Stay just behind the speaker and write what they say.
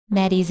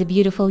Maddie is a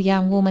beautiful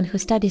young woman who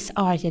studies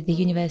art at the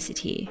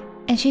university,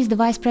 and she's the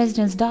vice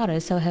president's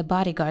daughter, so her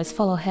bodyguards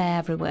follow her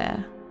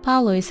everywhere.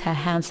 Paulo is her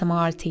handsome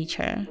art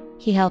teacher.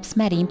 He helps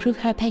Maddie improve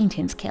her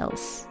painting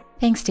skills.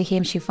 Thanks to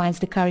him, she finds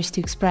the courage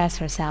to express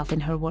herself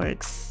in her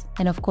works.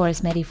 And of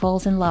course, Maddie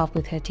falls in love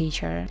with her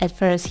teacher. At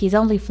first, he's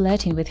only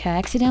flirting with her,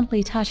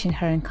 accidentally touching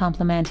her and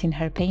complimenting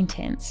her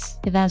paintings.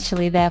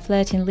 Eventually, their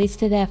flirting leads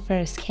to their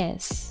first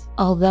kiss.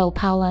 Although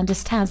Paulo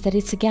understands that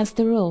it's against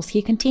the rules,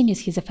 he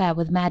continues his affair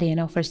with Maddie and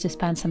offers to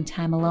spend some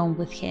time alone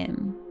with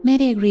him.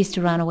 Maddie agrees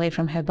to run away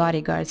from her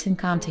bodyguards and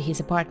come to his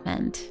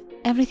apartment.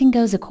 Everything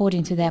goes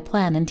according to their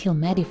plan until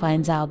Maddie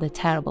finds out the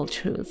terrible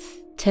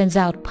truth. Turns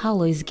out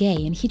Paulo is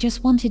gay and he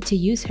just wanted to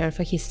use her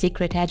for his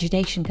secret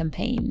agitation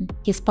campaign.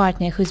 His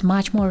partner, who's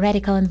much more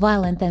radical and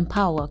violent than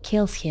Paulo,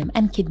 kills him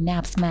and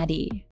kidnaps Maddie.